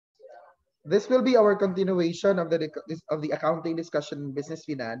This will be our continuation of the accounting discussion in business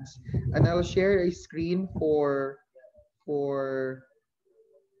finance, and I'll share a screen for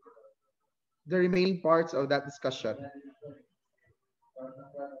the remaining parts of that discussion.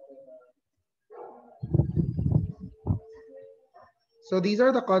 So these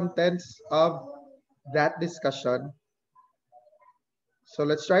are the contents of that discussion. So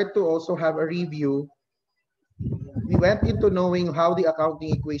let's try to also have a review. We went into knowing how the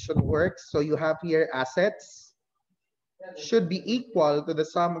accounting equation works. So you have here assets should be equal to the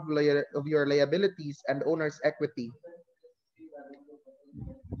sum of your liabilities and owner's equity.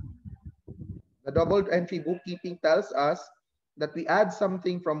 The double entry bookkeeping tells us that we add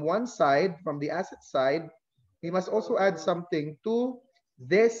something from one side, from the asset side, we must also add something to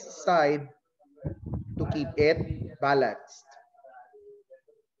this side to keep it balanced.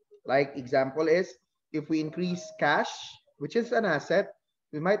 Like example is, if we increase cash, which is an asset,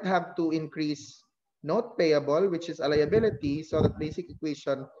 we might have to increase note payable, which is a liability, so that basic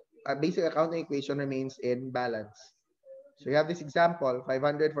accounting equation remains in balance. So you have this example,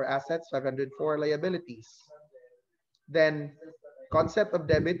 500 for assets, 500 for liabilities. Then concepts of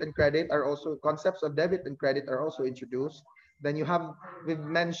debit and credit are also introduced. Then we've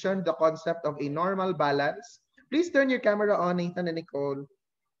mentioned the concept of a normal balance. Please turn your camera on, Nathan and Nicole.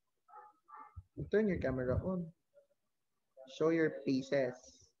 Turn your camera on. Show your faces.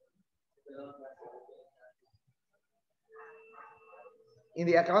 In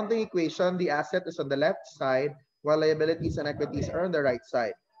the accounting equation, the asset is on the left side, while liabilities and equities are on the right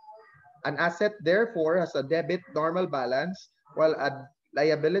side. An asset, therefore, has a debit normal balance, while a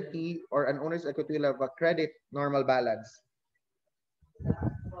liability or an owner's equity will have a credit normal balance.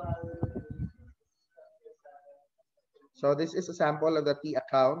 So this is a sample of the T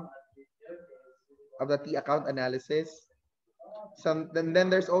account, analysis. Then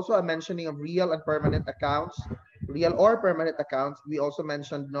there's also a mentioning of real and permanent accounts. Real or permanent accounts, we also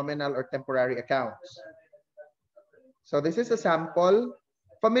mentioned nominal or temporary accounts. So this is a sample.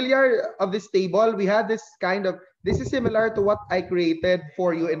 Familiar of this table, we had this this is similar to what I created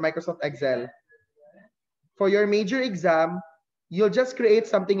for you in Microsoft Excel. For your major exam, you'll just create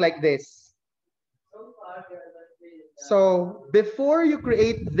something like this. So before you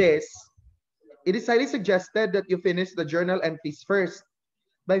create this, it is highly suggested that you finish the journal entries first.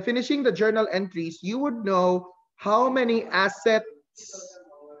 By finishing the journal entries, you would know how many assets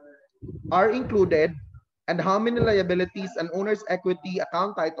are included and how many liabilities and owner's equity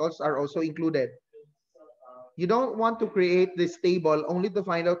account titles are also included. You don't want to create this table only to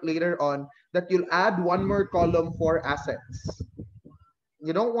find out later on that you'll add one more column for assets.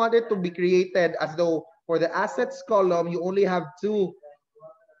 You don't want it to be created as though for the assets column, you only have 2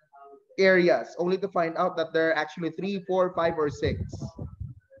 areas, only to find out that there are actually 3, 4, 5, or 6.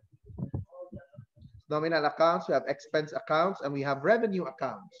 Nominal accounts, we have expense accounts, and we have revenue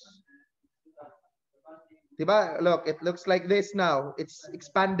accounts. Diba? Look, it looks like this now. It's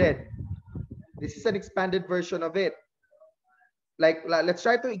expanded. This is an expanded version of it. Like, let's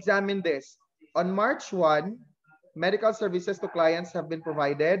try to examine this. On March 1, medical services to clients have been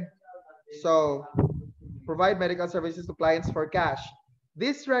provided. So, provide medical services to clients for cash.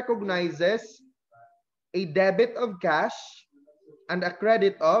 This recognizes a debit of cash and a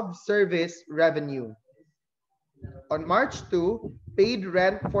credit of service revenue. On March 2, paid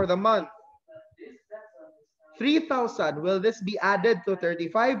rent for the month. 3,000, will this be added to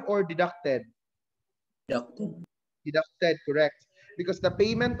 35 or deducted? Deducted. Deducted, correct. Because the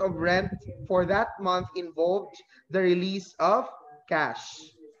payment of rent for that month involved the release of cash.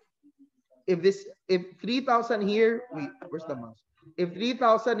 If 3,000 here, where's the mouse? If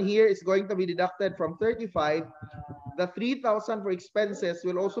 3,000 here is going to be deducted from 35, the 3,000 for expenses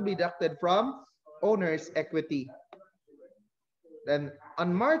will also be deducted from owner's equity. Then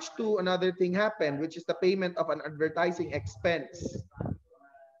on March 2, another thing happened, which is the payment of an advertising expense.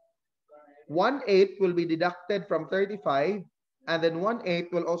 1/8 will be deducted from 35, and then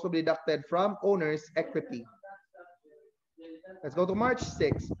 1/8 will also be deducted from owner's equity. Let's go to March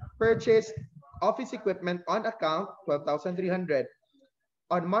 6. Purchased office equipment on account, 12,300.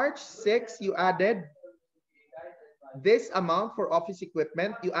 On March 6, you added this amount for office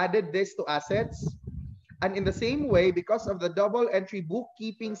equipment. You added this to assets. And in the same way, because of the double entry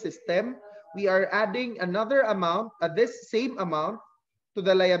bookkeeping system, we are adding another amount, this same amount, to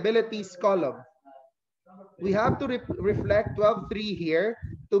the liabilities column. We have to reflect 12.3 here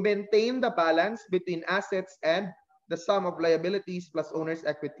to maintain the balance between assets and the sum of liabilities plus owner's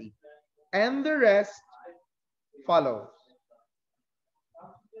equity. And the rest follows.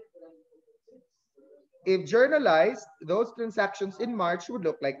 If journalized, those transactions in March would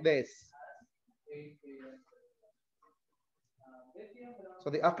look like this. So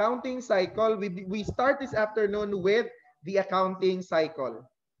the accounting cycle, we start this afternoon with the accounting cycle.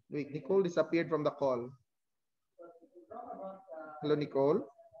 Wait, Nicole disappeared from the call. Hello, Nicole.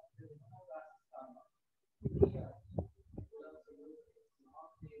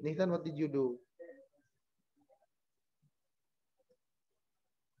 Nathan, what did you do?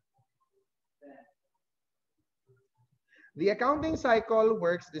 The accounting cycle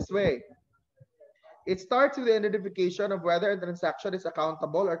works this way. It starts with the identification of whether a transaction is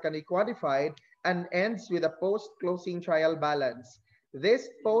accountable or can be quantified and ends with a post-closing trial balance. This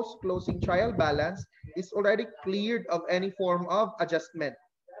post-closing trial balance is already cleared of any form of adjustment.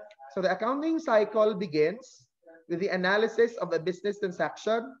 So the accounting cycle begins with the analysis of a business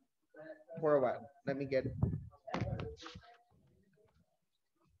transaction. For a while, let me get it.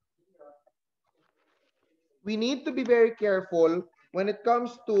 We need to be very careful when it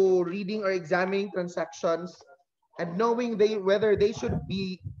comes to reading or examining transactions and knowing whether they should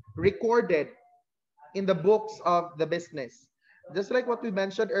be recorded in the books of the business. Just like what we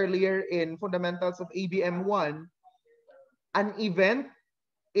mentioned earlier in Fundamentals of ABM 1, an event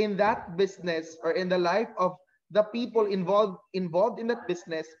in that business or in the life of the people involved in that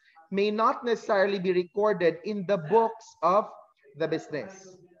business may not necessarily be recorded in the books of the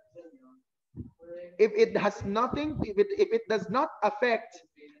business. If it has nothing, if it does not affect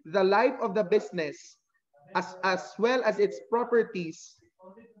the life of the business as well as its properties,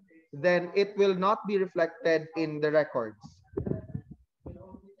 then it will not be reflected in the records.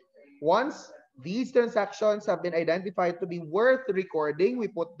 Once these transactions have been identified to be worth recording, we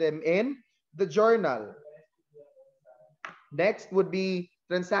put them in the journal. Next would be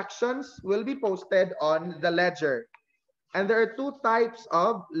transactions will be posted on the ledger. And there are two types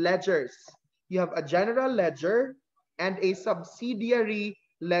of ledgers. You have a general ledger and a subsidiary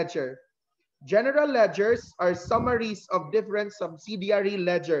ledger. General ledgers are summaries of different subsidiary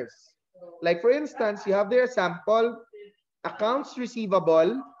ledgers. Like for instance, you have there a sample accounts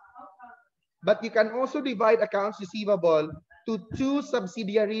receivable, but you can also divide accounts receivable to two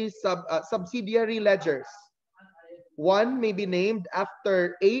subsidiary ledgers. One may be named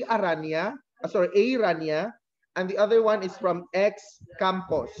after A. Rania, and the other one is from X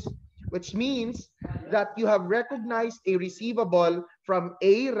Campos, which means that you have recognized a receivable from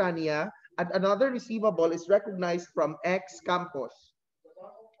A. Rania and another receivable is recognized from X Campos.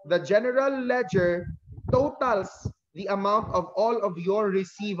 The general ledger totals the amount of all of your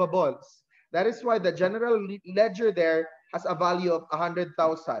receivables. That is why the general ledger there has a value of 100,000.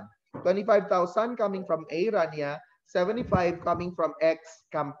 25,000 coming from A. Rania, 75 coming from X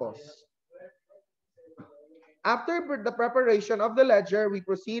Campos. After the preparation of the ledger, we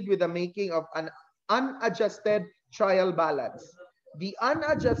proceed with the making of an unadjusted trial balance. The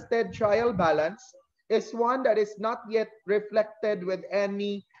unadjusted trial balance is one that is not yet reflected with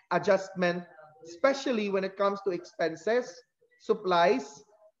any adjustment, especially when it comes to expenses, supplies,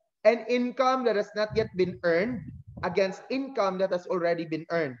 and income that has not yet been earned against income that has already been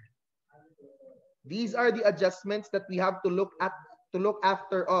earned. These are the adjustments that we have to look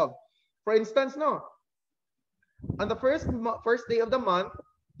after of. For instance, on the first day of the month,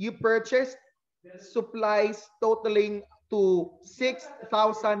 you purchased supplies totaling to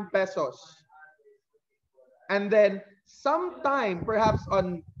 6,000 pesos. And then sometime, perhaps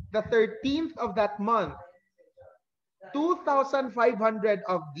on the 13th of that month, 2,500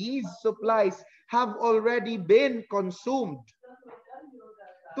 of these supplies have already been consumed.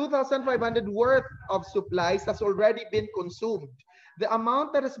 2,500 worth of supplies has already been consumed. The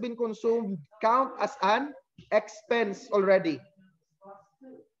amount that has been consumed count as an expense already.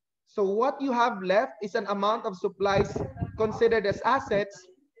 So what you have left is an amount of supplies considered as assets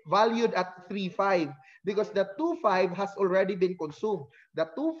valued at 3,500 because the 2,500 has already been consumed. The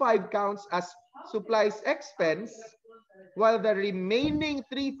 2,500 counts as supplies expense, while the remaining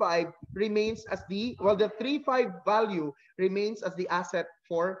 3,500 remains as the 3,500 value remains as the asset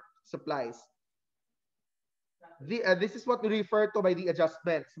for supplies. This is what we refer to by the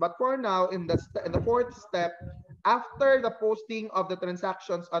adjustments. But for now, in the fourth step, after the posting of the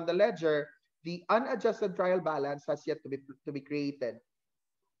transactions on the ledger, the unadjusted trial balance has yet to be created.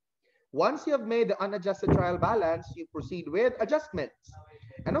 Once you have made the unadjusted trial balance, you proceed with adjustments.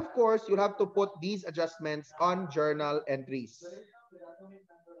 And of course, you have to put these adjustments on journal entries.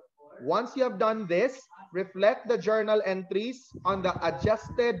 Once you have done this, reflect the journal entries on the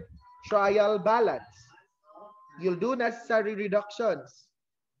adjusted trial balance. You'll do necessary reductions.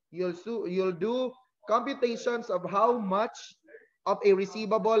 You'll do computations of how much of a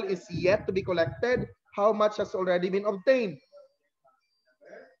receivable is yet to be collected, how much has already been obtained.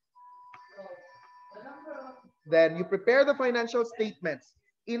 Then you prepare the financial statements.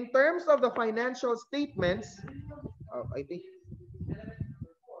 In terms of the financial statements, I think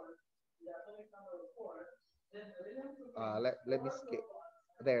let me skip.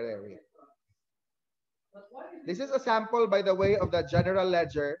 There we go. This is a sample, by the way, of the general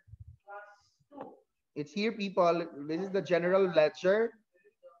ledger. It's here, people. This is the general ledger.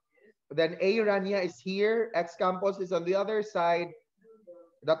 Then A Rania is here. X Campos is on the other side.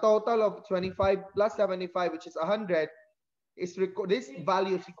 The total of 25 plus 75, which is 100, is this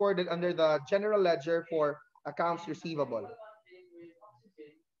value is recorded under the general ledger for accounts receivable.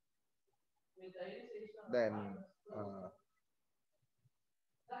 Then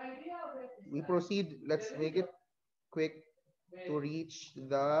we proceed. Let's make it quick to reach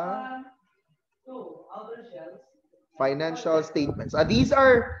the financial statements. These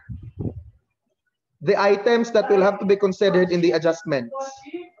are the items that will have to be considered in the adjustments.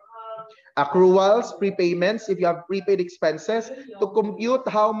 Accruals, prepayments, if you have prepaid expenses, to compute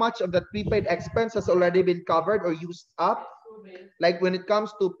how much of the prepaid expense has already been covered or used up. Like when it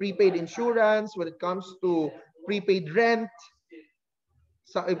comes to prepaid insurance, when it comes to prepaid rent.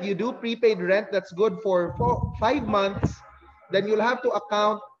 So if you do prepaid rent, that's good for 5 months, then you'll have to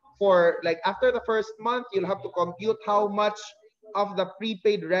account for, like after the first month, you'll have to compute how much of the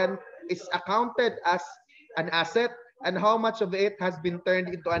prepaid rent is accounted as an asset and how much of it has been turned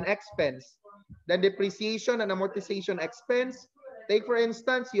into an expense. Then depreciation and amortization expense. Take for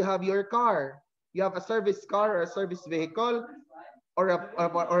instance, you have your car. You have a service car or a service vehicle or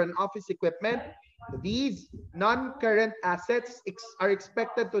an office equipment. These non-current assets are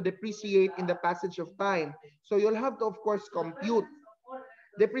expected to depreciate in the passage of time. So you'll have to, of course, compute.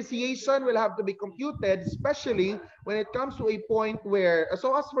 Depreciation will have to be computed, especially when it comes to a point where,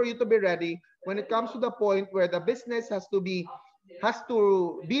 so as for you to be ready, when it comes to the point where the business has to be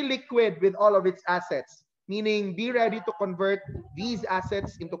liquid with all of its assets, meaning be ready to convert these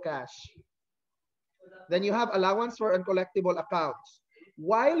assets into cash. Then you have allowance for uncollectible accounts.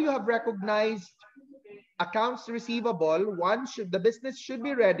 While you have recognized accounts receivable, the business should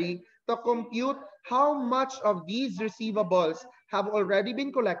be ready to compute how much of these receivables have already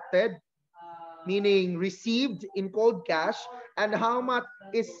been collected, meaning received in cold cash, and how much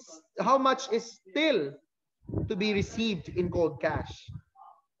is still to be received in cold cash.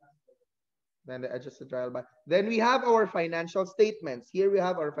 Then the adjusted trial balance. Then we have our financial statements. Here we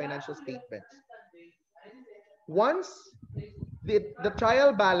have our financial statements. Once the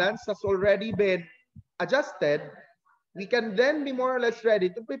trial balance has already been adjusted, we can then be more or less ready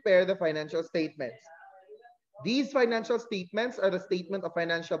to prepare the financial statements. These financial statements are the statement of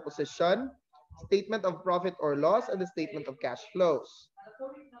financial position, statement of profit or loss, and the statement of cash flows.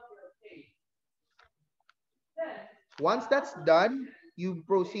 Once that's done, you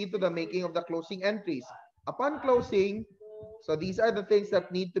proceed to the making of the closing entries. Upon closing, so these are the things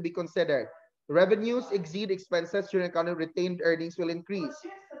that need to be considered. Revenues exceed expenses during account of retained earnings will increase.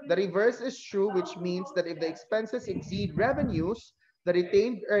 The reverse is true, which means that if the expenses exceed revenues, the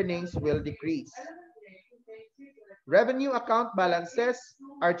retained earnings will decrease. Revenue account balances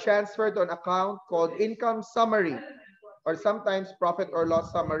are transferred to an account called income summary, or sometimes profit or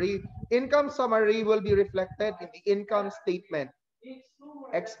loss summary. Income summary will be reflected in the income statement.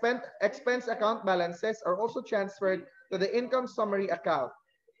 Expense account balances are also transferred to the income summary account.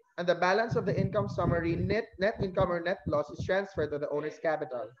 And the balance of the income summary, net income or net loss, is transferred to the owner's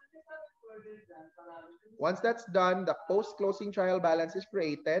capital. Once that's done, the post-closing trial balance is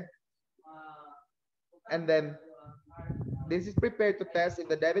created. And then this is prepared to test if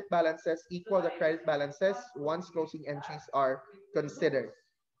the debit balances equal the credit balances once closing entries are considered.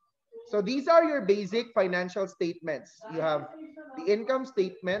 So these are your basic financial statements. You have the income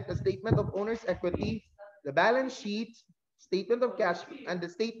statement, the statement of owner's equity, the balance sheet, statement of cash, and the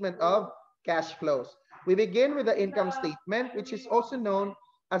statement of cash flows. We begin with the income statement, which is also known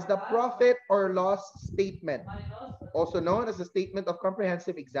as the profit or loss statement, also known as the statement of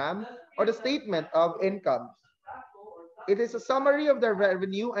comprehensive exam or the statement of income. It is a summary of the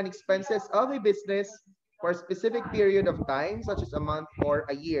revenue and expenses of a business for a specific period of time, such as a month or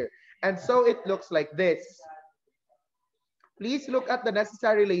a year. And so it looks like this. Please look at the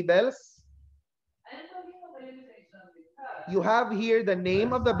necessary labels. You have here the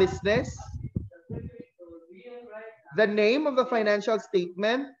name of the business, the name of the financial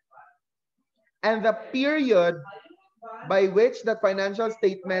statement, and the period by which the financial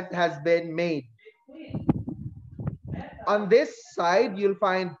statement has been made. On this side, you'll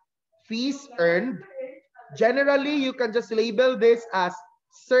find fees earned. Generally, you can just label this as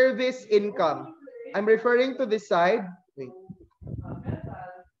service income. I'm referring to this side. Wait.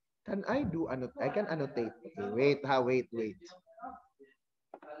 Can I do I can annotate? Okay, wait.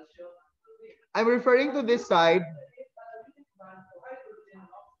 I'm referring to this side.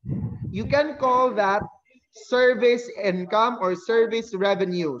 You can call that service income or service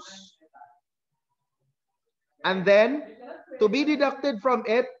revenues. And then, to be deducted from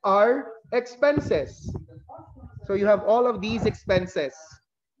it are expenses. So you have all of these expenses.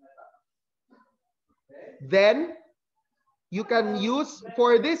 Then, you can use,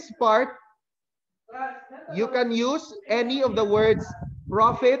 for this part, you can use any of the words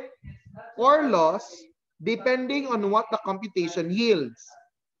profit or loss depending on what the computation yields.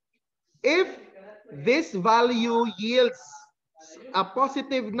 If this value yields a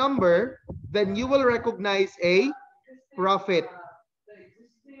positive number, then you will recognize a profit.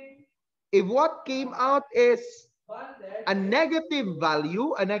 If what came out is a negative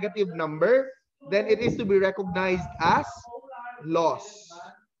value, a negative number, then it is to be recognized as loss.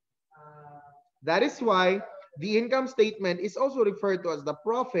 That is why the income statement is also referred to as the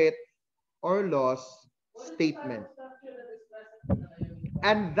profit or loss statement.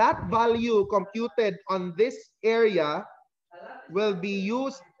 And that value computed on this area will be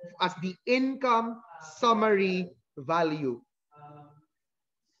used as the income summary value.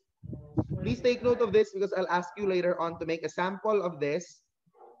 Please take note of this because I'll ask you later on to make a sample of this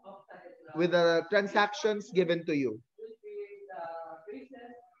with the transactions given to you.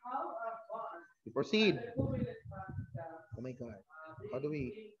 We proceed. Oh my God. How do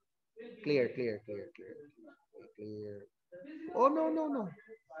we clear? Oh, no.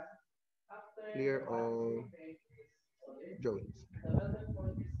 Clear all drawings.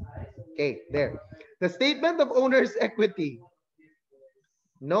 Okay, there. The statement of owner's equity,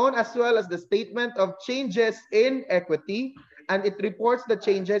 known as well as the statement of changes in equity, and it reports the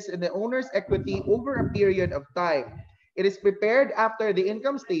changes in the owner's equity over a period of time. It is prepared after the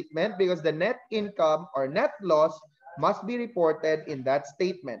income statement because the net income or net loss must be reported in that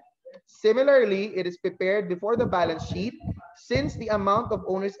statement. Similarly, it is prepared before the balance sheet since the amount of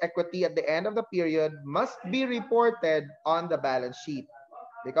owner's equity at the end of the period must be reported on the balance sheet.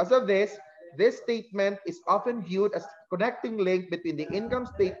 Because of this, this statement is often viewed as a connecting link between the income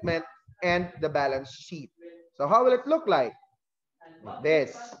statement and the balance sheet. So how will it look like? Like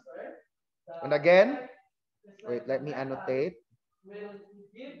this. And again, wait, let me annotate.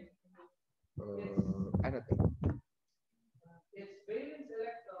 Annotate.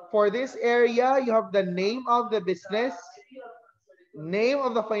 For this area, you have the name of the business, name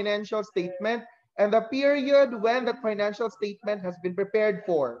of the financial statement, and the period when that financial statement has been prepared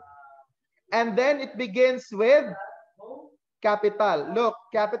for. And then it begins with capital. Look,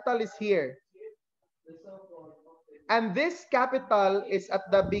 capital is here. And this capital is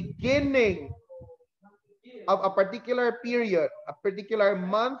at the beginning of a particular period, a particular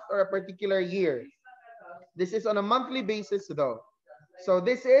month, or a particular year. This is on a monthly basis though. So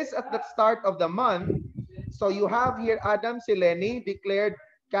this is at the start of the month. So you have here Adam Sileni declared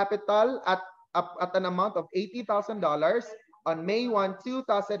capital at an amount of $80,000 on May 1,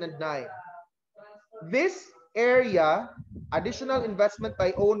 2009. This area, additional investment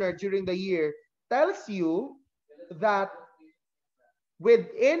by owner during the year, tells you that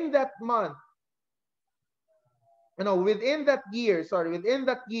within that month, within that year,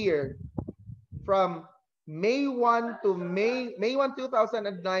 from May 1 to May 1,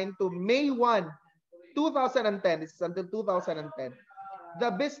 2009 to May 1, 2010, this is until 2010, the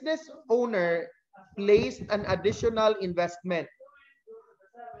business owner placed an additional investment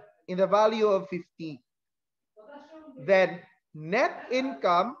in the value of 50. Then net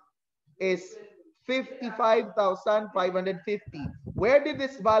income is 55,550. Where did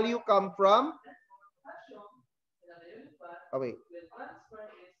this value come from? Oh, wait.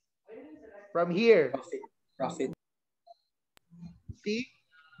 From here. Profit. See,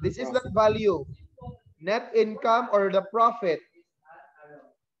 this is the value. Net income or the profit.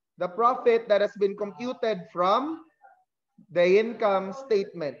 The profit that has been computed from the income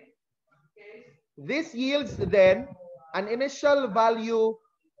statement. This yields then an initial value,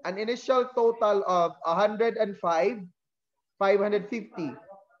 an initial total of 105,550.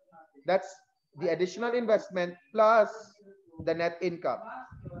 That's the additional investment plus the net income.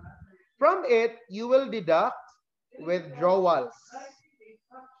 From it, you will deduct withdrawals.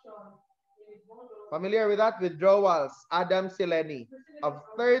 Familiar with that? Withdrawals, Adam Sileni, of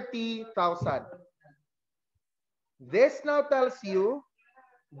 30,000. This now tells you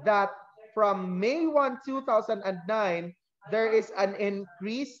that from May 1, 2009, there is an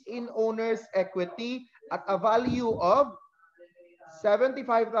increase in owner's equity at a value of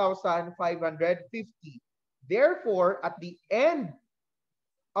 75,550. Therefore, at the end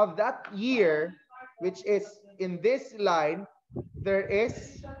of that year, which is in this line, there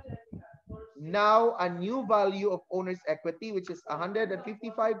is now a new value of owner's equity, which is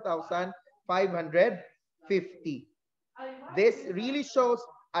 155,550. This really shows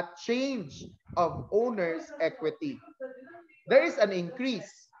a change of owner's equity. There is an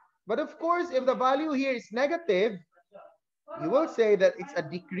increase. But of course, if the value here is negative, you will say that it's a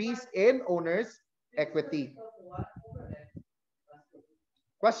decrease in owner's equity.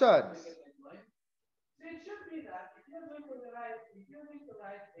 Questions?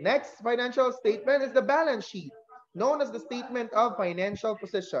 Next financial statement is the balance sheet, known as the statement of financial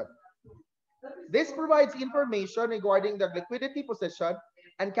position. This provides information regarding the liquidity position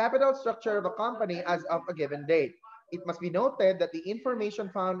and capital structure of a company as of a given date. It must be noted that the information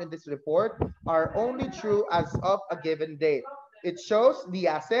found in this report are only true as of a given date. It shows the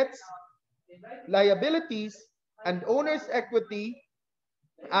assets, liabilities, and owner's equity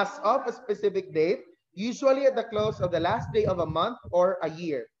as of a specific date, usually at the close of the last day of a month or a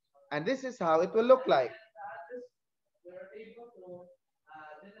year. And this is how it will look like.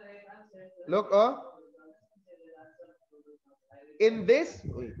 Look, oh, in this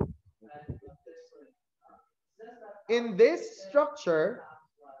structure,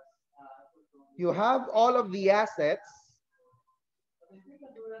 you have all of the assets.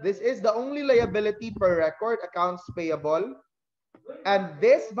 This is the only liability per record, accounts payable. And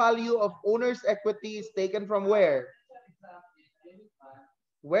this value of owner's equity is taken from where?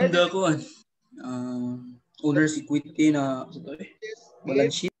 Where The owner's equity na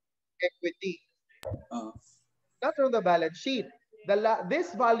balance sheet. Equity. Not from the balance sheet.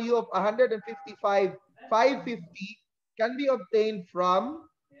 This value of 155,550 can be obtained from,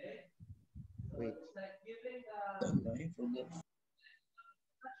 wait.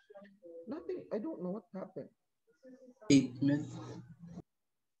 Nothing. I don't know what happened. Statement.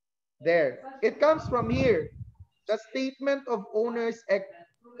 There. It comes from here. The statement of owner's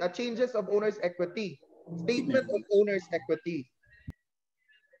changes of owner's equity. Statement of owner's equity.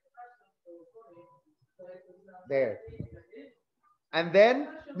 There. And then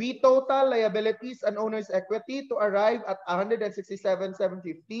we total liabilities and owner's equity to arrive at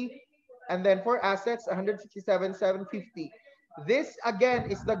 167,750. And then for assets, 167,750. This again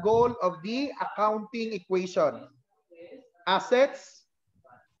is the goal of the accounting equation. Assets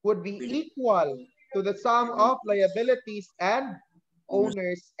would be equal to the sum of liabilities and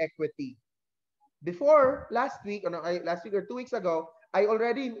owner's equity. Before last week or 2 weeks ago, I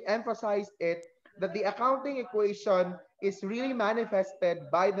already emphasized it that the accounting equation is really manifested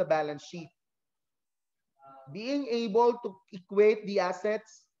by the balance sheet. Being able to equate the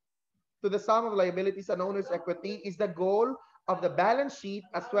assets to the sum of liabilities and owner's equity is the goal of the balance sheet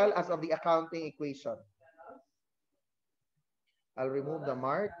as well as of the accounting equation. I'll remove the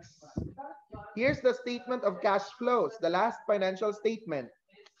marks. Here's the statement of cash flows, the last financial statement.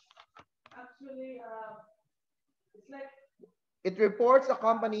 It reports a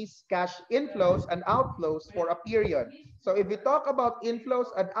company's cash inflows and outflows for a period. So if we talk about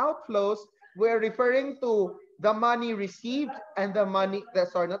inflows and outflows, we're referring to the money received and the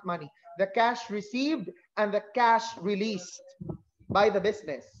cash received and the cash released by the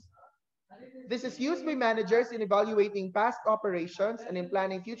business. This is used by managers in evaluating past operations and in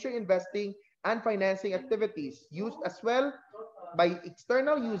planning future investing and financing activities, used as well by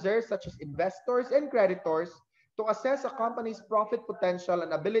external users such as investors and creditors to assess a company's profit potential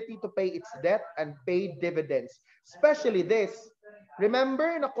and ability to pay its debt and pay dividends. Especially this.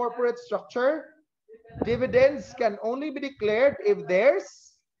 Remember, in a corporate structure, dividends can only be declared if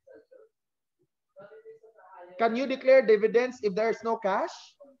there's... Can you declare dividends if there's no cash?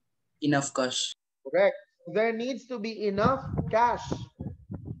 Enough cash. Correct. There needs to be enough cash,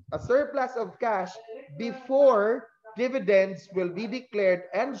 a surplus of cash, before dividends will be declared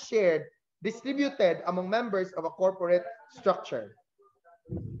and shared, distributed among members of a corporate structure.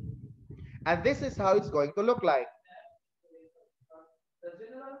 And this is how it's going to look like.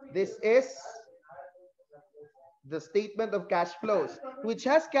 This is the statement of cash flows, which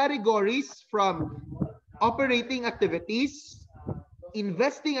has categories from operating activities,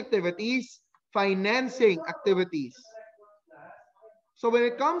 investing activities, financing activities. So when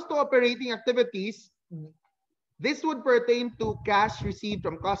it comes to operating activities, this would pertain to cash received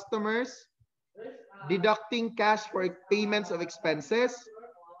from customers, deducting cash for payments of expenses,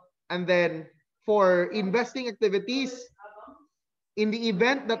 and then for investing activities, in the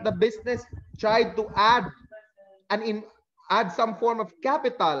event that the business tried to add some form of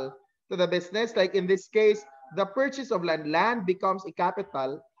capital to the business, like in this case, the purchase of land becomes a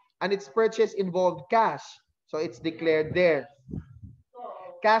capital and its purchase involved cash. So it's declared there.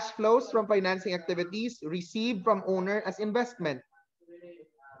 Cash flows from financing activities received from owner as investment,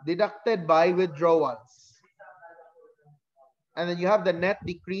 deducted by withdrawals. And then you have the net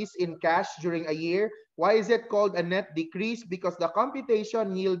decrease in cash during a year. Why is it called a net decrease? Because the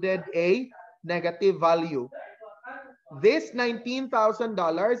computation yielded a negative value. This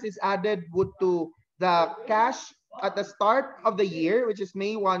 $19,000 is added to the cash at the start of the year, which is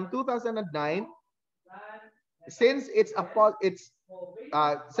May 1, 2009. Since it's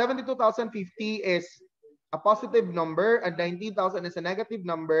 72,050 is a positive number and 19,000 is a negative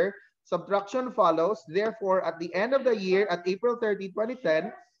number, subtraction follows. Therefore, at the end of the year, at April 30,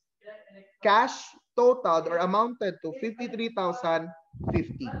 2010, cash totaled or amounted to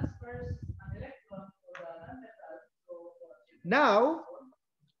 53,050. Now,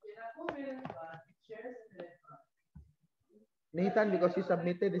 Nathan, because you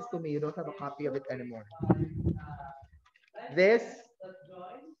submitted this to me, you don't have a copy of it anymore. This,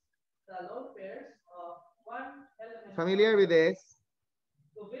 familiar with this?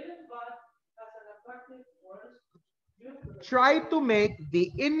 Try to make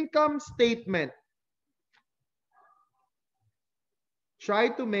the income statement. Try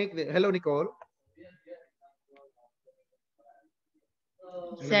to make the, hello, Nicole.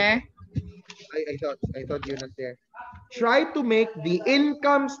 Sir? I thought you're not there. Try to make the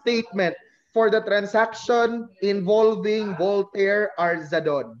income statement for the transaction involving Voltaire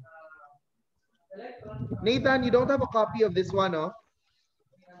Arzadon. Nathan, you don't have a copy of this one, oh?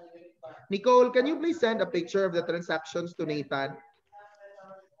 Nicole, can you please send a picture of the transactions to Nathan?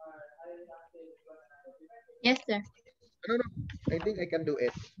 Yes, sir. No, I think I can do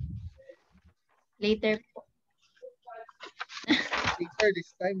it. Later po. Later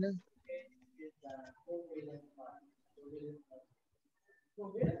this time, na.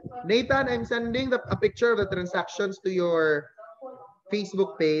 Nathan, I'm sending a picture of the transactions to your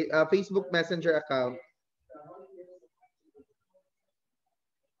Facebook page, Facebook Messenger account.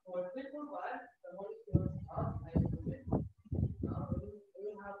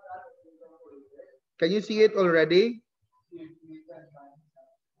 Can you see it already?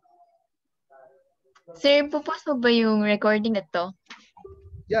 Sir, pupost mo ba yung recording na to?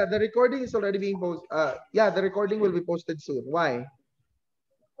 Yeah, the recording is already being posted. Yeah, the recording will be posted soon. Why?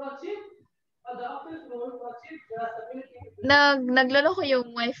 Nagloloko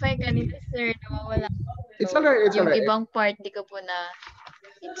yung wifi kanina, sir. Nawawala. It's alright. It's Yung alright. ibang part, di ko po na...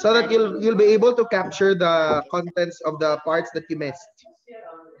 So that you'll be able to capture the contents of the parts that you missed.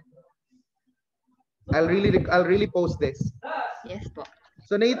 I'll really post this. Yes po.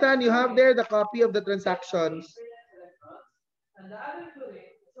 So Nathan, you have there the copy of the transactions.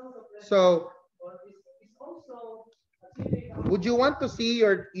 So would you want to see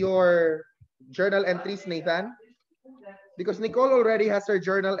your journal entries, Nathan? Because Nicole already has her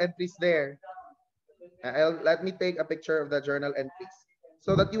journal entries there. Let me take a picture of the journal entries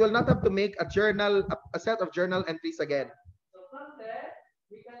so that you will not have to make a set of journal entries again. So from there,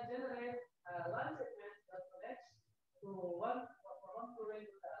 we can generate one segment that connects to one current to the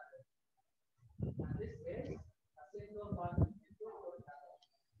other. And this is a single one.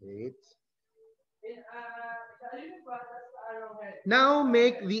 Wait. In the arrowhead. Now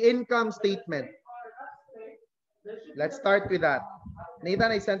make the income statement. Let's start with that.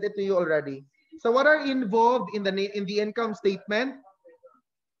 Nathan, I sent it to you already. So what are involved in the income statement?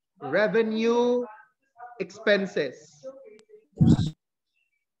 Revenue, expenses.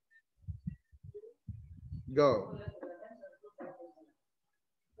 Go.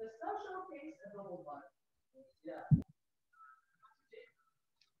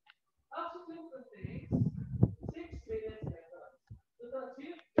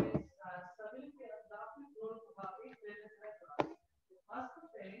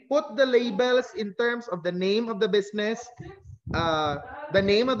 Put the labels in terms of the name of the business, the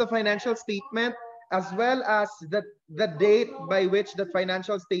name of the financial statement, as well as the date by which the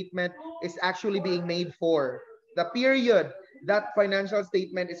financial statement is actually being made for. The period that financial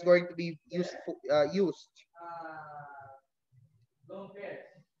statement is going to be used.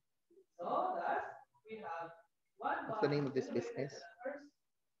 What's the name of this business?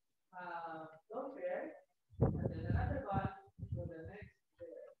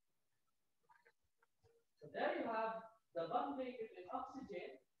 There you have the bonding between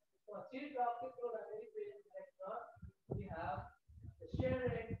oxygen. So achieve the optical and electron. We have the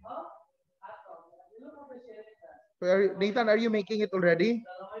sharing of atoms. And you look at the sharing. Nathan, are you making it already?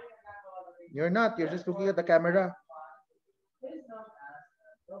 You're not. You're just looking at the camera. Is known as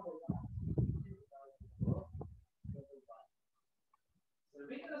double bond. So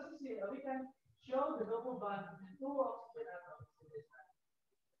we can show the double bond between two oxygen atoms in this manner.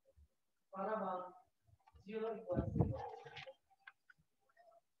 para bang 0 equals 0.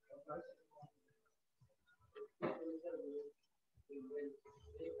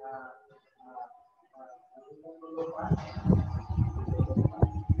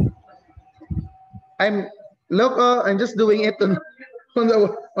 I'm just doing it on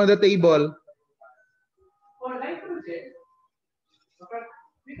the table. For nitrogen,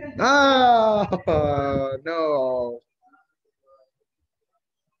 we can No.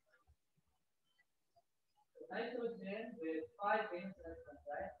 nitrogen with 5 valency electrons,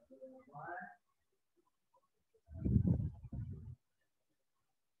 right?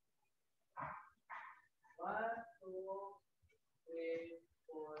 1, 2, 3,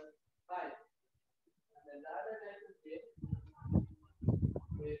 4, 5. And then the other nitrogen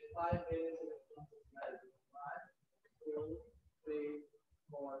with 5 valency electrons as well. 1, 2, 3,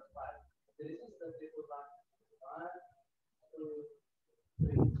 4, 5. This is the triple bond. 1, 2,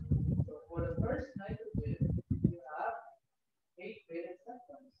 3. So for the first nitrogen, you have 8 valence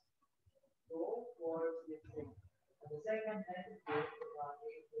electrons. 2, 4, 6, 8. And the second nitrogen, you have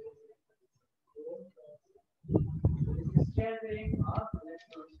 8 valence electrons. 2, 4, 6. This is sharing of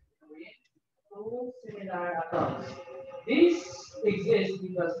electrons between two similar atoms. This exists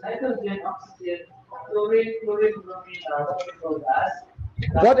because nitrogen, oxygen, chlorine, bromine are what we call as.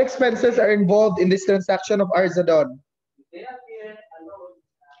 What expenses are involved in this transaction of Arzadon? They appear alone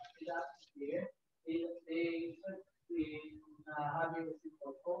in the atmosphere. They should be having a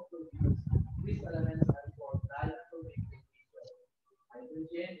simple compound because these elements are called diatomic in nature.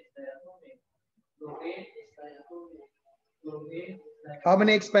 Hydrogen is diatomic. Chlorine is diatomic. Chlorine is diatomic. How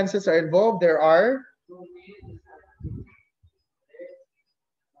many expenses are involved? There are?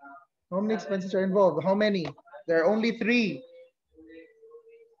 How many expenses are involved? How many? There are only 3.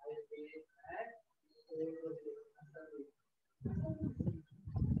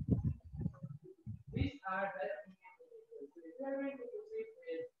 These are if you are going to proceed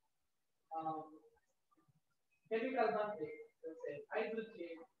with chemical bonding, let's say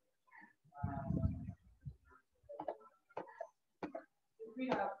hydrogen. If we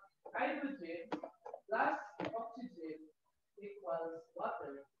have hydrogen plus oxygen equals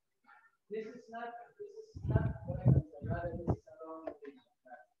water, this is not what I consider, rather this is a wrong notation.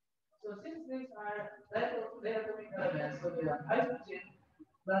 So since these are diatomic elements, so we have hydrogen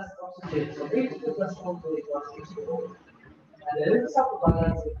plus oxygen. So H2 plus O2 equals H2O. And then let's have to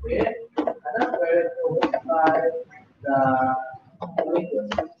balance it with another to multiply the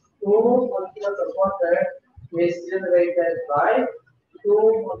molecules. 2 molecules of water is generated by 2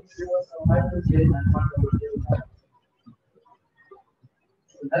 molecules of hydrogen and 1 molecule of oxygen.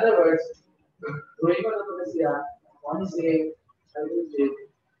 In other words, doing what is here, one is a hydrogen.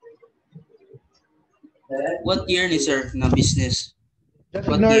 What year ni sir na business? Just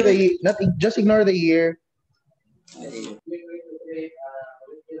ignore the just ignore the year. We're going to create a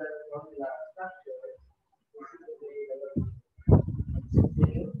molecular formula structure.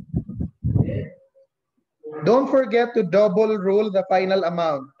 Don't forget to double rule the final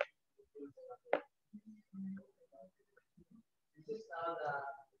amount. This is now the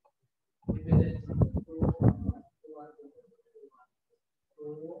evidence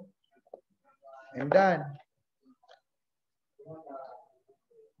I'm done.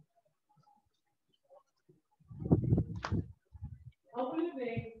 How will you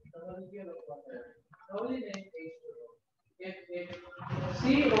name the molecule of water? How will you name H2O? If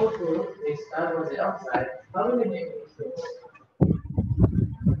CO2 is carbon dioxide, how will you name H2O?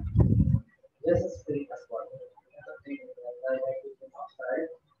 Just as big as water. Hydrogen oxide,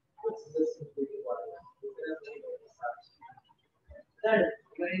 it's just simply water. You cannot name it as such. Third,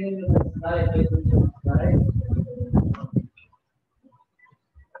 when you name it as hydrogen oxide.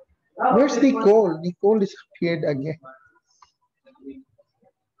 Where's Nicole? Nicole disappeared again.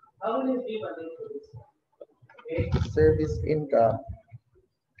 How will you give a name to this? Okay. Service income.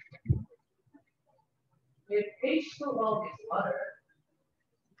 If H2O is water.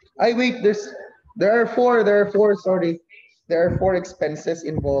 I wait, there are four, sorry. There are 4 expenses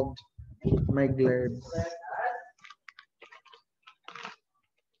involved. My glarbs.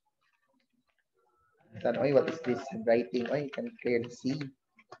 What is this writing? You can clearly see.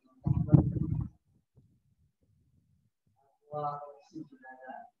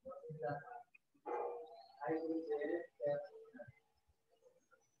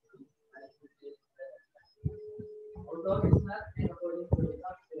 Although it's not according to the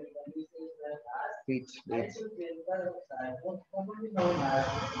structure, but this is Wait. hydrogen peroxide, commonly known as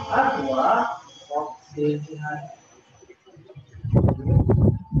aqua oxygen.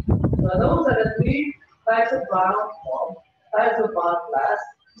 So those are the 3 types of bond class.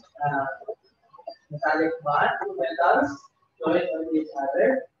 metallic bond, two metals joined on each other,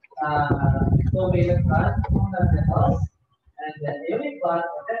 covalent bond, two non-metals, and then ionic bond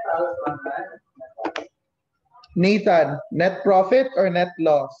for metals, one non-metal. Nathan, net profit or net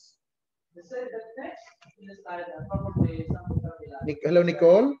loss? The next in the slide are probably some formula. Hello,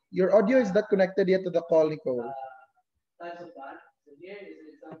 Nicole. Your audio is not connected yet to the call, Nicole. Types of bond. So here is an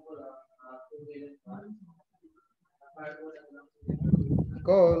example of covalent bond.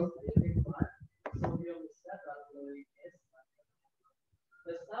 Nicole. Sodium is metal, chlorine is metal.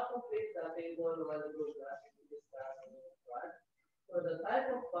 Let's now complete the table while the group is one. So the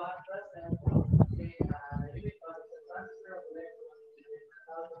type of bond present in unit bond is the transfer of electrons between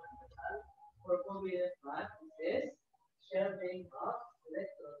metal and metal. For covalent bond is sharing of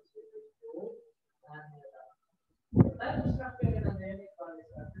electrons between two non-metals. The type of structure in an ionic bond is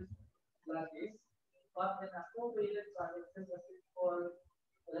like this, but in a covalent bond it is a simple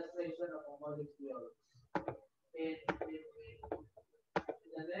illustration of a molecule. In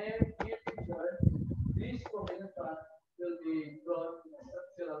the near future, these covalent bonds will be drawn in a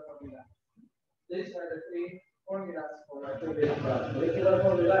structural formula. These are the three formulas for a covalent bond: molecular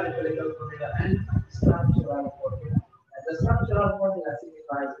formula, empirical formula, and structural formula. And the structural formula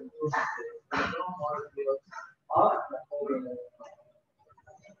signifies inclusively the known molecules of the covalent bond.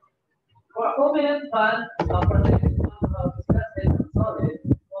 For a covalent bond, protected of discussed solid,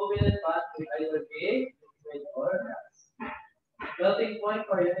 covalent bond will either be liquid or gas. Melting point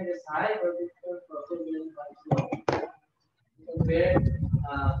for unit is high, melting point for covalent bond is low. Compare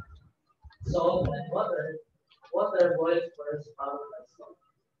salt and water. Water boils first, followed by salt.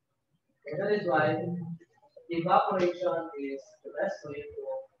 And that is why evaporation is the best way to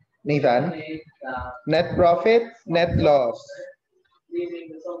Nathan, make net profit, net loss.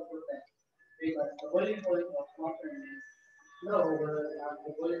 leaving the salt content. Because the boiling point of water is low, whereas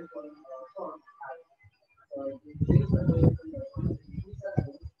the boiling point of salt is high. So if you increase the boiling point of salt,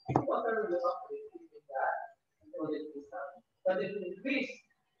 water will evaporate leaving that solid crystal. But if you increase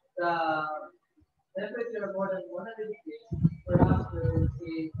the temperature more than 100 degrees, perhaps we will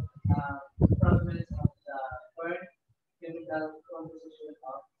see fragments of the burnt chemical composition of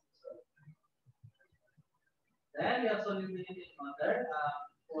salt. Then we have solubility in water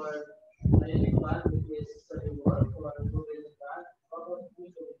for ionic bond, which is soluble for covalent bond, or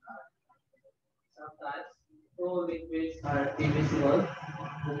mutual bond. Sometimes two liquids are divisible,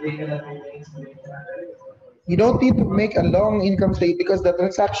 but they cannot be mixed with each other. You don't need to make a long income statement because the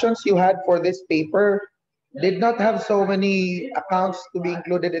transactions you had for this paper did not have so many accounts to be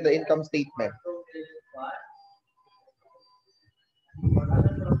included in the income statement. For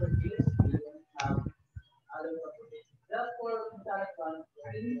other properties, we have other properties. Just for metallic bond,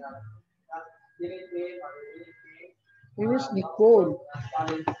 we have unity or unity. Where's Nicole?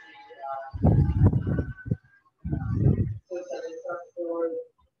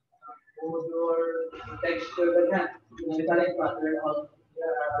 Texture, but metallic bond, there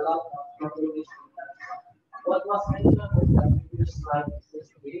are a lot of properties. What was mentioned was that we use slide this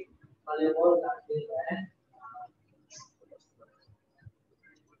week, malleable, ductile, and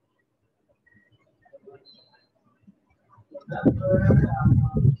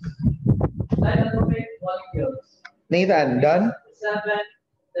diatomic molecules. Nathan, done? 7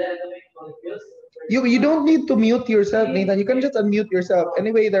 diatomic molecules. You don't need to mute yourself, Nathan. You can just unmute yourself.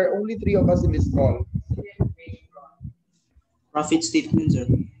 Anyway, there are only 3 of us in this call. Profit statement, sir.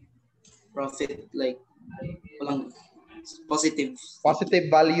 Profit, like, walang positive. Positive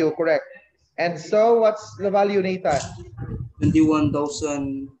value, correct. And so, what's the value, Nathan?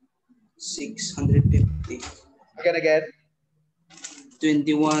 21,650. Again.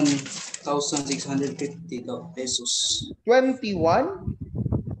 21,650 pesos. 21?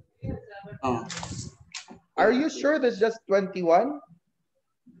 Oh. Are you sure there's just 21?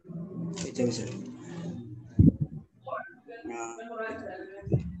 Wait, sir.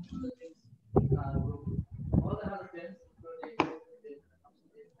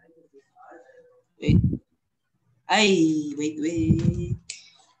 Wait. Wait.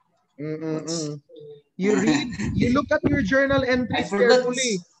 You look at your journal entries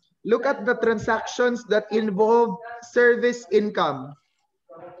carefully. Look at the transactions that involve service income.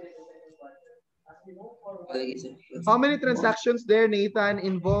 How many transactions there, Nathan,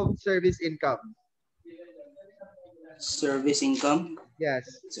 involve service income? Service income?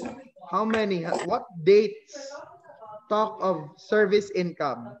 Yes. How many? What dates talk of service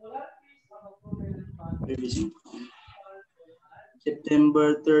income? Service income.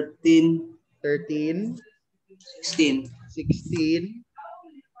 September 13. 13. 16. 16.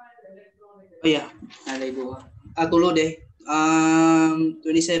 Oh yeah. Tulo de.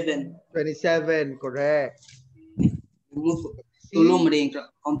 27. 27, correct. Tulong See, rin.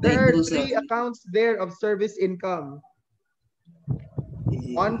 there are 3 accounts there of service income.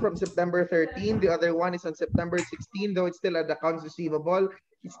 One from September 13, the other one is on September 16, though it's still at accounts receivable.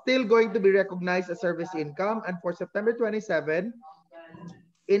 It's still going to be recognized as service income. And for September 27,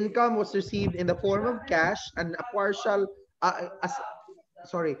 income was received in the form of cash and a partial,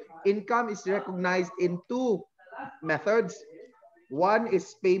 income is recognized in 2 methods. One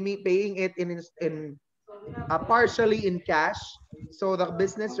is paying it in partially in cash, so the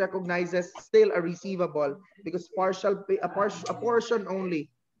business recognizes still a receivable because a portion only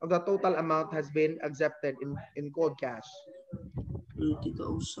of the total amount has been accepted in cold cash.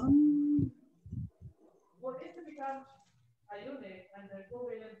 30,000. For it to become a unit and the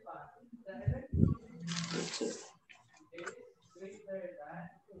covalent bond, the electron is greater than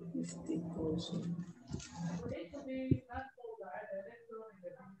 50,000. for it to be not polar, the electron in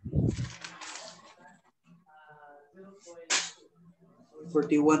the BC 0.2.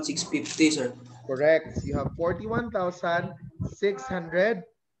 41,650, sir. Correct. You have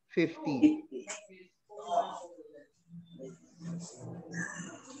 41,650.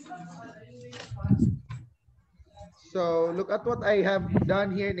 So look at what I have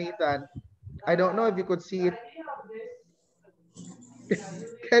done here, Nathan. I don't know if you could see it.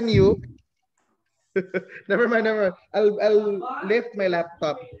 Can you? Never mind, never mind. I'll lift my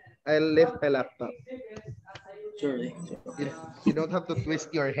laptop. I'll lift my laptop. Sorry. You don't have to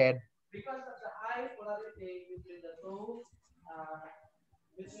twist your head. Because of the high polarity between the two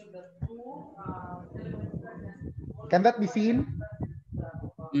elements. Can that be seen?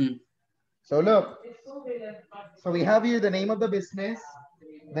 So look. So we have here the name of the business,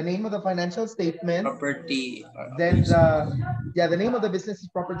 the name of the financial statement. Property. Then the name of the business is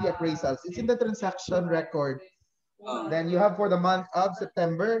property appraisals. It's in the transaction record. Then you have for the month of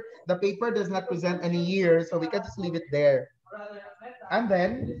September, the paper does not present any year, so we can just leave it there. And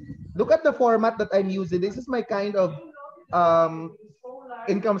then look at the format that I'm using. This is my kind of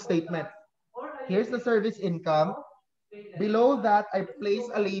income statement. Here's the service income. Below that, I place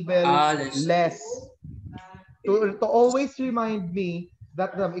a label less to always remind me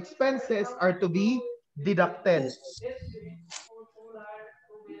that the expenses are to be deducted.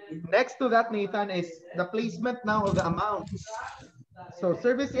 Next to that, Nathan, is the placement now of the amounts. So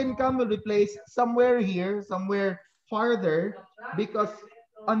service income will be placed somewhere here, somewhere farther, because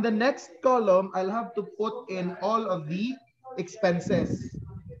on the next column, I'll have to put in all of the expenses.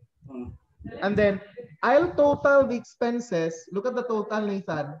 And then I'll total the expenses. Look at the total,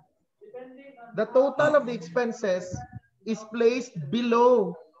 Nathan. The total of the expenses is placed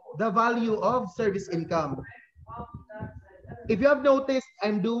below the value of service income. If you have noticed,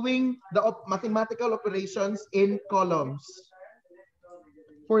 I'm doing the mathematical operations in columns.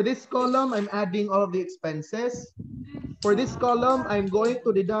 For this column, I'm adding all of the expenses. For this column, I'm going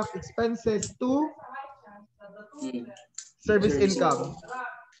to deduct expenses to service income.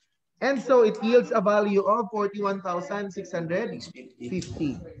 And so it yields a value of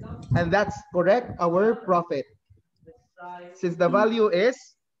 41,650. And that's correct, our profit. Since the value is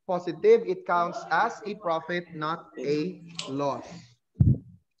positive, it counts as a profit, not a loss.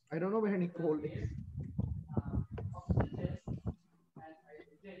 I don't know where Nicole is.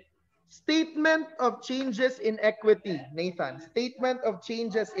 Statement of changes in equity, Nathan. Statement of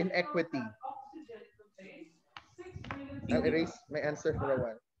changes in equity. I'll erase my answer for a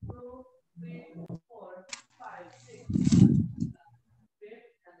while.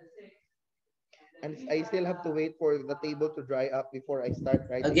 And I still have to wait for the table to dry up before I start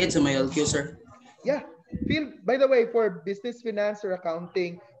writing. I'll get to my LQ, sir. Yeah. By the way, for business finance or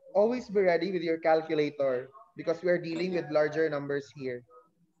accounting, always be ready with your calculator because we are dealing with larger numbers here.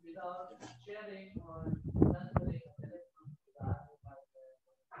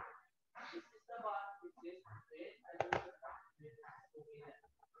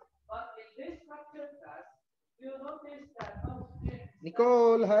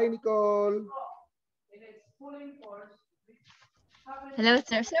 Nicole, hi Nicole. Hello,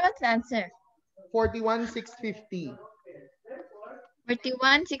 sir. Sir, what's the answer? 41,650.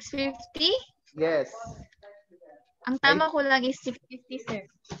 41,650? Yes. Ang tama ko lang is 650, sir.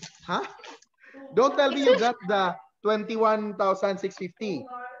 Huh? Don't tell me you got the 21,650.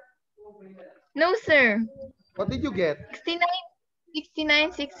 No, sir. What did you get?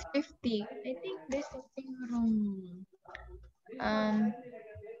 69,650. I think there's something wrong.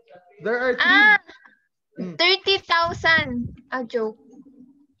 There are three. 30,000. A joke.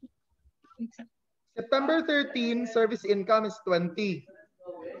 September 13, service income is 20.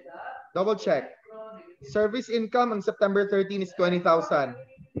 Double check. service income on September 13 is 20,000.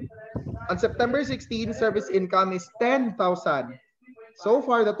 On September 16, service income is 10,000. So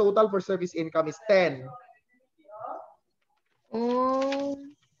far, the total for service income is 10. Oh.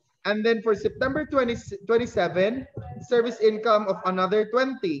 And then for September 27, service income of another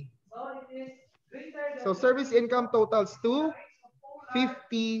 20. So service income totals to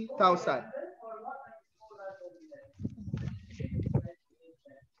 50,000.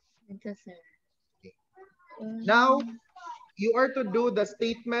 Now, you are to do the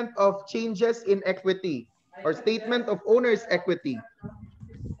statement of changes in equity or statement of owner's equity.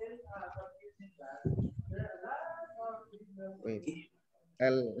 Wait,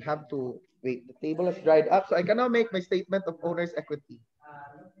 I'll have to wait. The table has dried up, so I can now make my statement of owner's equity.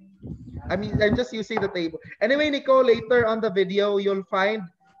 I mean, I'm just using the table. Anyway, Nico, later on the video, you'll find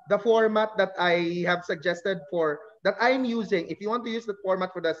the format that I have suggested for that I'm using. If you want to use the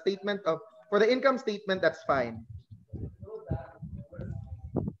format for the statement of for the income statement, that's fine.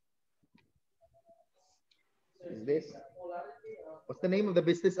 Is this? What's the name of the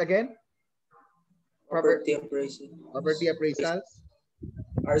business again? Property appraisal. Property appraisals.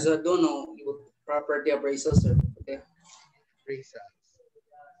 Arzadono, property appraisal, sir. Okay. Appraisals.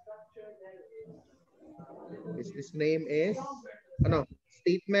 Business name is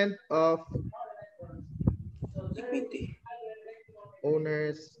statement of Equity.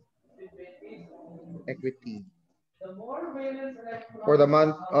 Owner's equity for the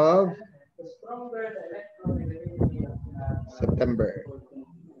month of September.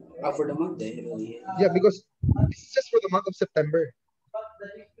 For the month, yeah, because it's just for the month of September.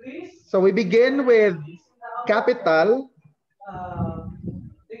 So we begin with capital.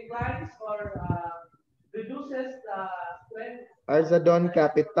 Declines or reduces Arzadon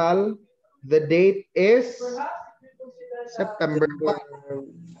capital. The date is September 1.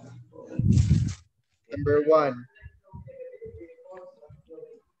 September 1.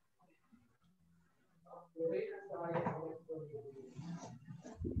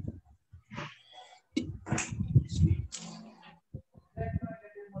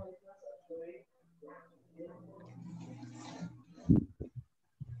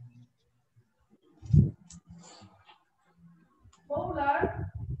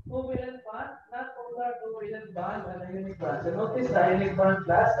 Polar covalent bond, not polar covalent bond, and a unique bond. So notice the unique bond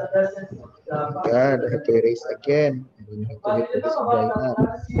class doesn't. God, I have to erase again. But if you talk about the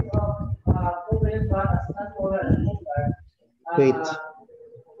analysis of covalent bond as not polar and polar, wait.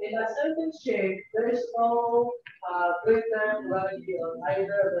 In a certain shape, there is no greater polarity on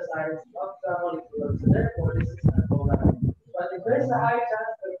either of the sides of the molecule. So therefore, this is not polar. But if there's a high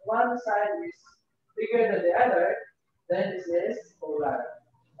chance that one side is bigger than the other, then this is polar.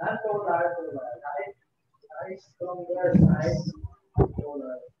 Non-polar, polar. High stronger side,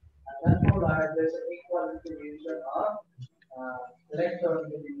 polar. And non-polar, there's an equal distribution of electron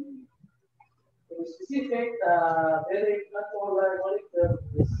density. To be specific, the very non-polar molecule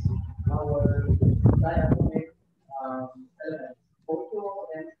is our diatomic element. O2,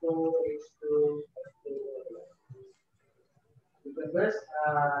 N2, H2, H2. Because there's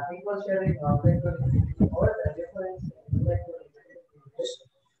equal sharing of electron or the difference in electron is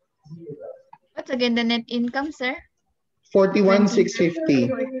 0. What's again the net income, sir? 41,650.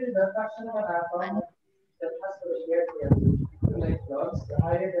 The fraction of an atom that has to share the electrons, the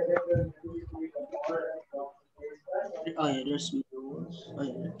higher the electron density, the more electrons. Oh yeah, there's minerals. Oh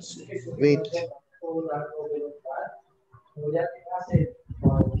yeah, let's see. Wait. Polar covalent bond. Hydrochloric acid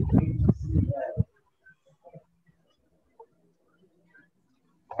or HCl.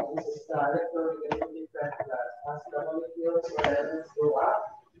 This is the electronegativity class. As the molecules or elements go up,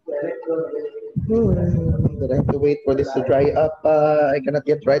 the electronegativity. But I have to wait for this to dry up. I cannot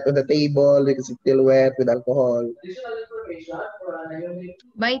yet write on the table because it's still wet with alcohol. Additional information for an ionic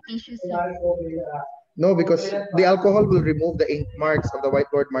Buy tissues, sir. No, because the alcohol will remove the ink marks of the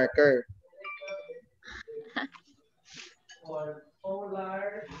whiteboard marker. For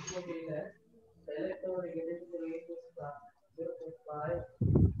polar covalent, the electronegativity rate is from 0.5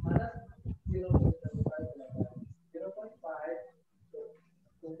 minus 0.75 0.5 to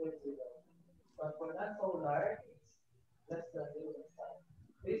 2.0. But for non-polar, it's less than 0.5.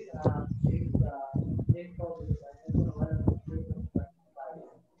 This is the info is 0.5.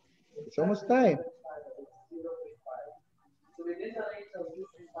 It's almost time. So within the range of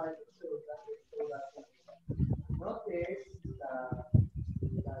 0.5 to 2, that is polar. Notice the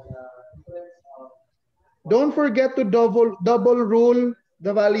difference of. Don't forget to double rule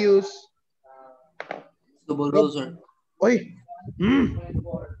the values. Double rule, sir. Oi.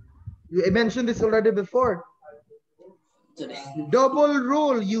 I mentioned this already before. Sorry. Double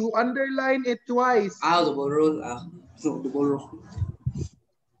rule. You underline it twice. Double rule. So, double rule.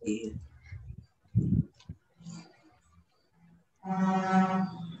 Okay.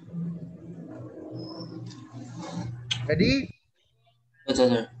 Ready? Yes,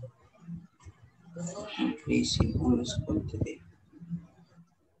 sir. Increasing owner's quantity.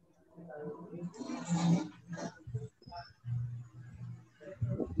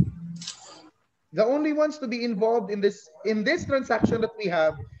 The only ones to be involved in this transaction that we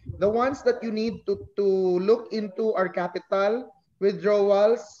have, the ones that you need to look into are capital,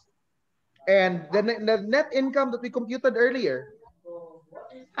 withdrawals, and the net income that we computed earlier.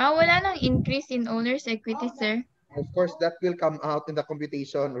 Wala nang increase in owner's equity, sir. Of course, that will come out in the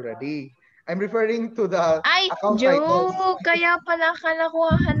computation already. I'm referring to the Ay, account Joe! titles. Kaya pala akala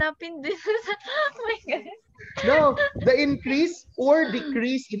ko hahanapin din. Oh my God. No, the increase or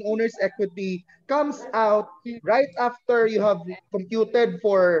decrease in owner's equity comes out right after you have computed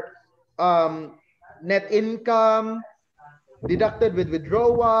for net income, deducted with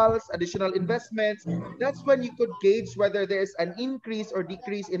withdrawals, additional investments. That's when you could gauge whether there's an increase or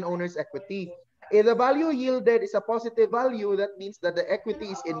decrease in owner's equity. If the value yielded is a positive value, that means that the equity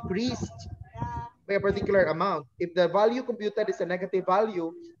is increased by a particular amount. If the value computed is a negative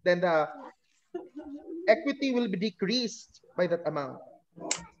value, then the equity will be decreased by that amount.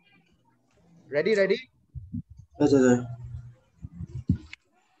 Ready? Yes, sir.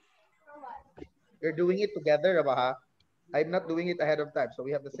 You're doing it together, Abaha. I'm not doing it ahead of time, so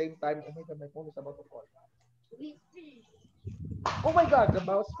we have the same time. Oh my God, my phone is about to fall. Oh my God, the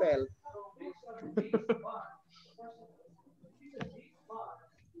mouse fell.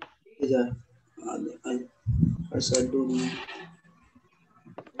 Yes, sir. Arsadon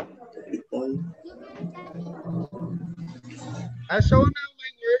capital. As shown now, my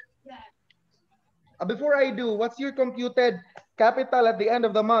work. Before I do, what's your computed capital at the end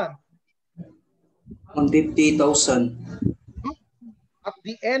of the month? 150,000. At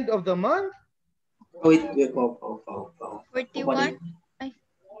the end of the month? Oh, wait. 41? Ay.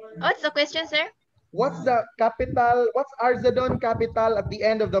 What's the question, sir? What's the capital? What's Arzadon capital at the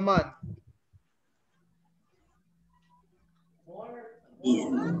end of the month? Yeah.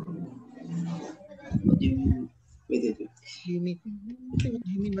 What do you mean? Wait. What do you mean?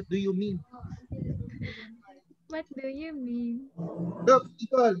 What do you mean? Look,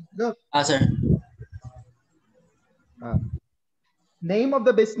 people, look. Sir. Name of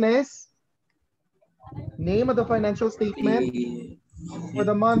the business. Name of the financial statement for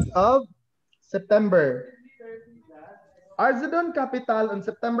the month of September. Arzadon capital on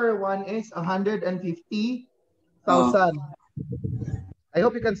September 1 is 150,000. I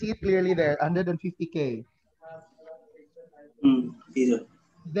hope you can see it clearly there, 150K.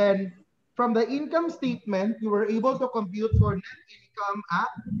 Then from the income statement, you were able to compute for net income at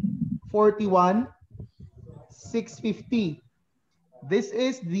 41,650. This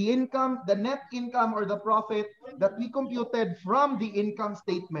is the income, the net income or the profit that we computed from the income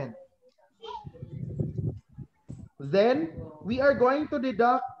statement. Then we are going to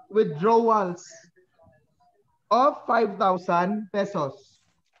deduct withdrawals of 5,000 pesos.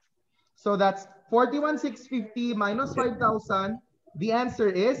 So that's 41,650 minus 5,000. The answer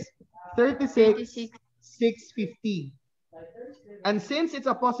is 36,650. And since it's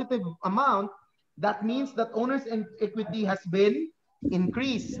a positive amount, that means that owner's equity has been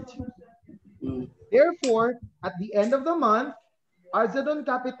increased. Therefore, at the end of the month, Arzadon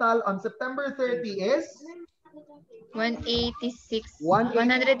capital on September 30 is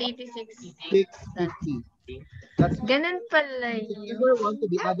 186,650. That's ganun pala the yun. figure want to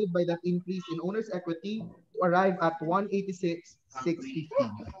be added by that increase in owner's equity to arrive at 186,650.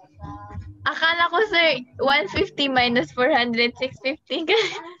 Akala ko, sir, 150 minus 400, 650.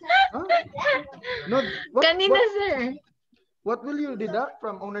 Huh? No, Kanina, sir. What will you deduct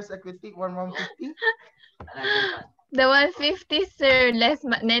from owner's equity? 150? The 150, sir, less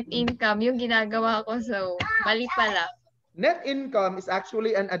net income, yung ginagawa ko. So, mali pala. Net income is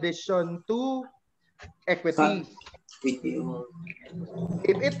actually an addition to equity.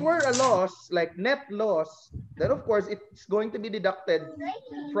 If it were a loss, like net loss, then of course it's going to be deducted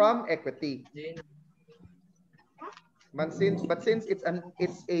from equity. But since it's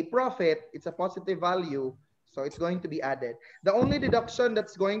a profit, it's a positive value, so it's going to be added. The only deduction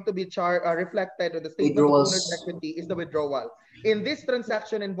that's going to be reflected on the statement of owner's equity is the withdrawal. In this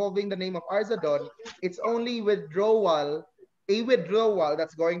transaction involving the name of Arzadon, it's only a withdrawal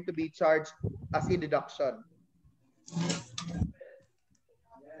that's going to be charged as a deduction.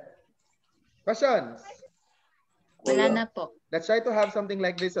 Questions? Wala na po. Let's try to have something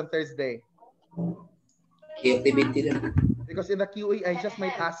like this on Thursday. Activity lang. Because in the QE, I just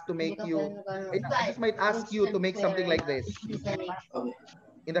might ask to make you, I just might ask you to make something like this. Okay.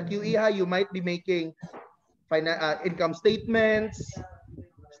 In the QE, you might be making income statements,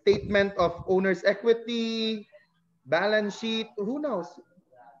 statement of owner's equity, balance sheet, who knows?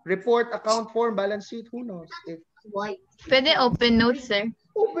 Report, account form, balance sheet, who knows? Pwede open notes, sir.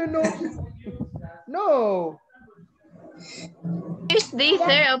 Open notes? No. Thursday,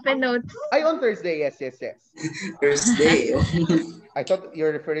 sir, open notes. Ay, on Thursday, yes. Thursday. I thought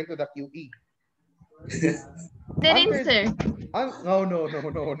you're referring to the QE. Pwede rin, sir.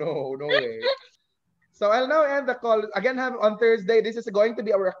 No way. So I'll now end the call. Again, on Thursday, this is going to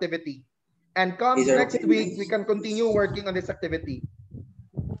be our activity. And comes next week, we can continue working on this activity.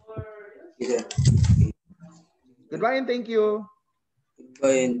 Goodbye and thank you.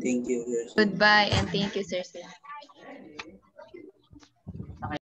 Goodbye and thank you. Goodbye and thank you, sir.